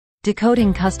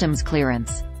Decoding customs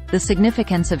clearance. The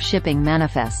significance of shipping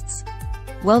manifests.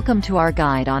 Welcome to our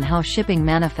guide on how shipping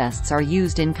manifests are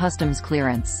used in customs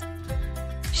clearance.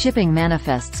 Shipping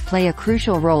manifests play a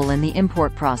crucial role in the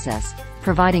import process,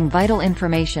 providing vital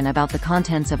information about the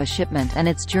contents of a shipment and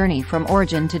its journey from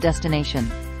origin to destination.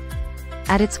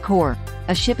 At its core,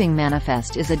 a shipping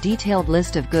manifest is a detailed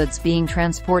list of goods being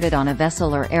transported on a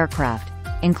vessel or aircraft,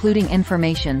 including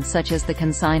information such as the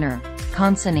consignor,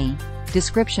 consignee,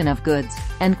 description of goods,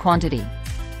 and quantity.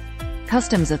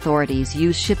 Customs authorities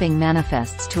use shipping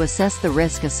manifests to assess the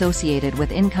risk associated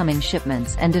with incoming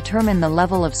shipments and determine the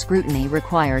level of scrutiny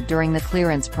required during the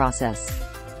clearance process.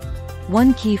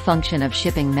 One key function of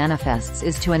shipping manifests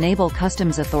is to enable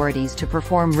customs authorities to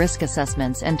perform risk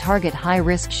assessments and target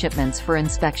high-risk shipments for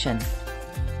inspection.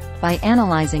 By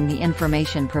analyzing the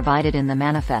information provided in the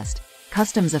manifest,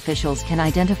 customs officials can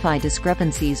identify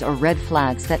discrepancies or red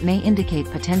flags that may indicate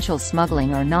potential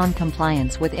smuggling or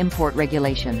non-compliance with import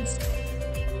regulations.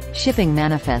 Shipping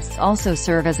manifests also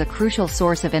serve as a crucial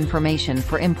source of information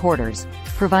for importers,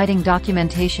 providing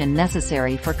documentation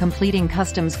necessary for completing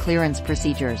customs clearance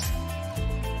procedures.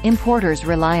 Importers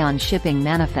rely on shipping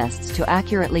manifests to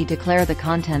accurately declare the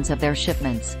contents of their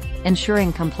shipments,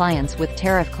 ensuring compliance with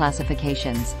tariff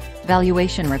classifications,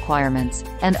 valuation requirements,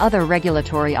 and other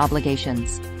regulatory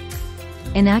obligations.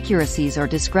 Inaccuracies or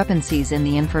discrepancies in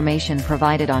the information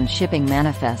provided on shipping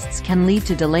manifests can lead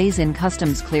to delays in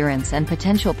customs clearance and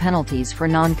potential penalties for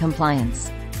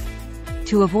non-compliance.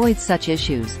 To avoid such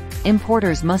issues,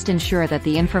 importers must ensure that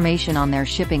the information on their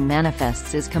shipping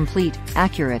manifests is complete,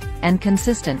 accurate, and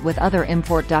consistent with other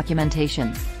import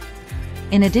documentation.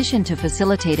 In addition to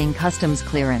facilitating customs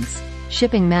clearance,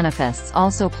 shipping manifests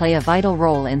also play a vital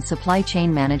role in supply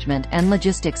chain management and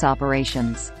logistics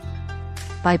operations.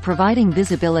 By providing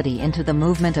visibility into the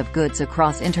movement of goods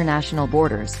across international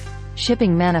borders,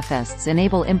 shipping manifests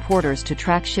enable importers to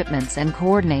track shipments and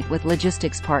coordinate with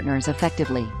logistics partners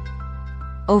effectively.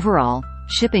 Overall,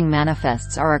 shipping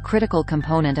manifests are a critical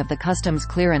component of the customs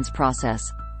clearance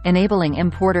process, enabling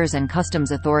importers and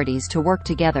customs authorities to work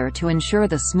together to ensure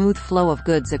the smooth flow of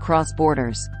goods across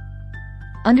borders.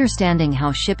 Understanding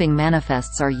how shipping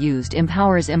manifests are used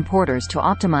empowers importers to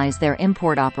optimize their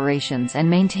import operations and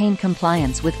maintain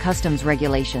compliance with customs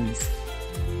regulations.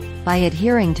 By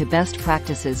adhering to best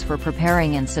practices for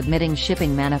preparing and submitting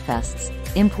shipping manifests,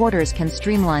 importers can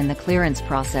streamline the clearance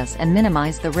process and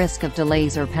minimize the risk of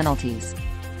delays or penalties.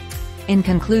 In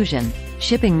conclusion,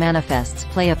 shipping manifests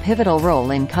play a pivotal role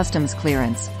in customs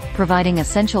clearance, providing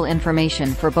essential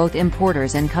information for both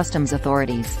importers and customs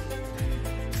authorities.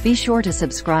 Be sure to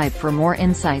subscribe for more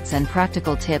insights and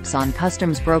practical tips on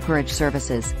customs brokerage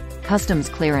services, customs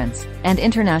clearance, and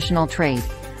international trade.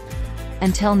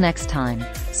 Until next time,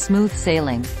 smooth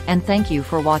sailing, and thank you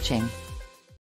for watching.